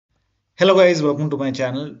Hello guys, welcome to my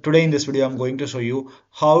channel. Today in this video I'm going to show you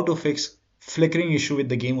how to fix flickering issue with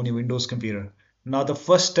the game on your Windows computer. Now the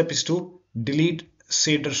first step is to delete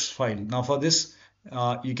shaders file. Now for this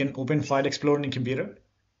you can open File Explorer on your computer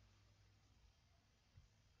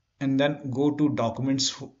and then go to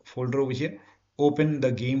Documents folder over here. Open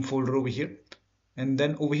the game folder over here and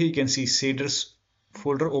then over here you can see shaders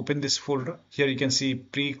folder. Open this folder. Here you can see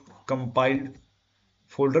pre-compiled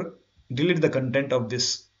folder. Delete the content of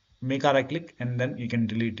this, make a right click and then you can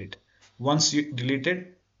delete it. Once you delete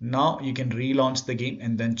it, now you can relaunch the game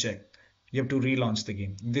and then check. You have to relaunch the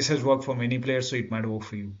game. This has worked for many players, so it might work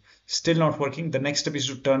for you. Still not working. The next step is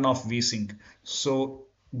to turn off vsync. So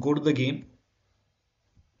go to the game.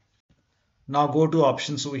 Now go to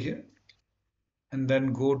options over here and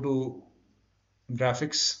then go to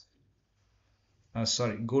graphics.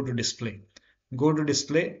 Sorry, go to display. Go to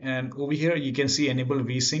display and over here you can see enable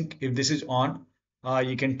vsync. If this is on,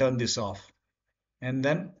 you can turn this off and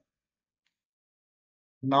then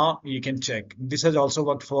now you can check. This has also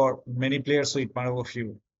worked for many players, so it might work for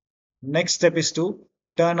you. Next step is to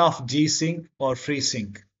turn off G-Sync or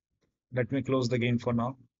FreeSync. Let me close the game for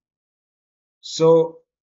now. So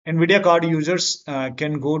NVIDIA card users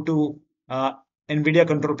can go to NVIDIA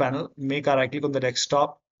control panel, make a right click on the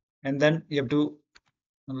desktop, and then you have to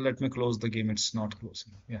let me close the game. It's not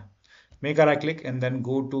closing. Yeah. Make a right click and then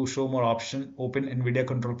go to show more option, open NVIDIA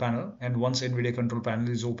control panel. And once NVIDIA control panel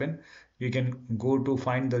is open, you can go to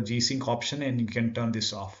find the G-Sync option and you can turn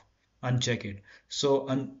this off, uncheck it. So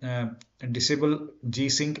disable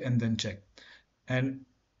G-Sync and then check. And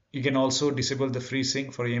you can also disable the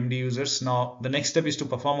FreeSync for AMD users. Now, the next step is to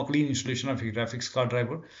perform a clean installation of your graphics card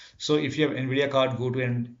driver. So if you have NVIDIA card, go to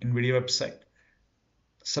an NVIDIA website,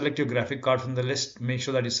 select your graphic card from the list, make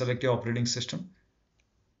sure that you select your operating system.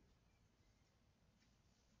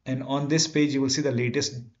 And on this page you will see the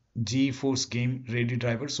latest GeForce game ready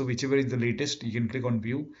driver. So whichever is the latest, you can click on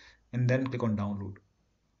view and then click on download.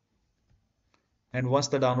 And once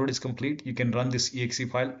the download is complete, you can run this exe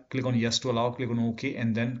file. Click on yes to allow, click on OK,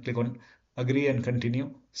 and then click on agree and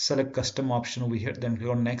continue. Select custom option over here, then click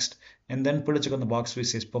on next, and then put a check on the box which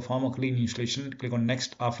says perform a clean installation. Click on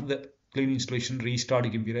next. After the clean installation, restart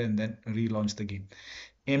your computer and then relaunch the game.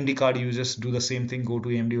 AMD card users do the same thing. Go to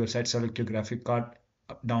AMD website, select your graphic card,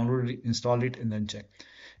 download it, install it, and then check.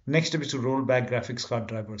 Next step is to roll back graphics card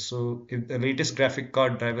driver. So if the latest graphic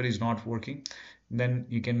card driver is not working, then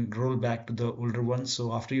you can roll back to the older one.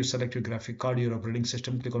 So after you select your graphic card, your operating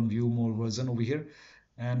system, click on view more version over here.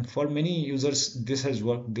 And for many users, this has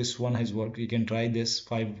worked. This one has worked. You can try this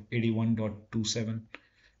 581.27.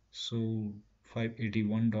 So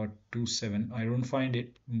 581.27, I don't find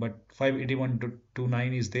it, but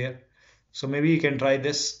 581.29 is there. So maybe you can try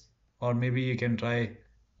this, or maybe you can try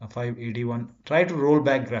a 581. Try to roll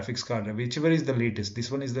back graphics card, whichever is the latest.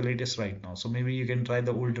 This one is the latest right now. So maybe you can try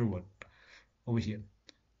the older one over here,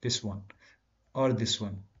 this one or this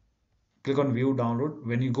one. Click on view download.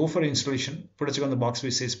 When you go for installation, put a check on the box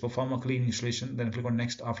which says perform a clean installation, then click on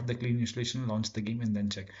next. After the clean installation, launch the game and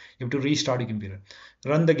then check. You have to restart your computer.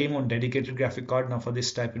 Run the game on dedicated graphic card. Now for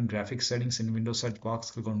this, type in graphics settings in Windows search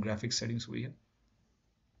box, click on graphics settings over here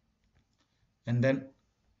and then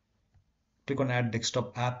click on add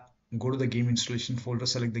desktop app. Go to the game installation folder,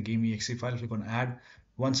 select the game exe file, click on add.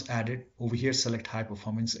 Once added, over here select high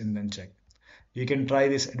performance and then check. You can try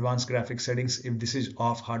this advanced graphics settings. If this is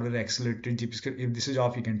off, hardware accelerated GPU script, if this is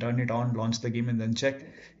off, you can turn it on, launch the game and then check.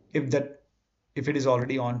 If it is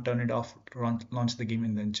already on, turn it off, launch the game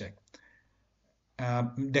and then check.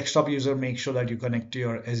 Desktop user, make sure that you connect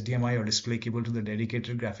your HDMI or display cable to the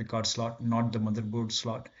dedicated graphic card slot, not the motherboard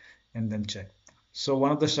slot, and then check. So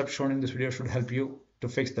one of the steps shown in this video should help you to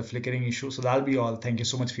fix the flickering issue. So that'll be all. Thank you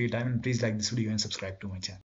so much for your time, and please like this video and subscribe to my channel.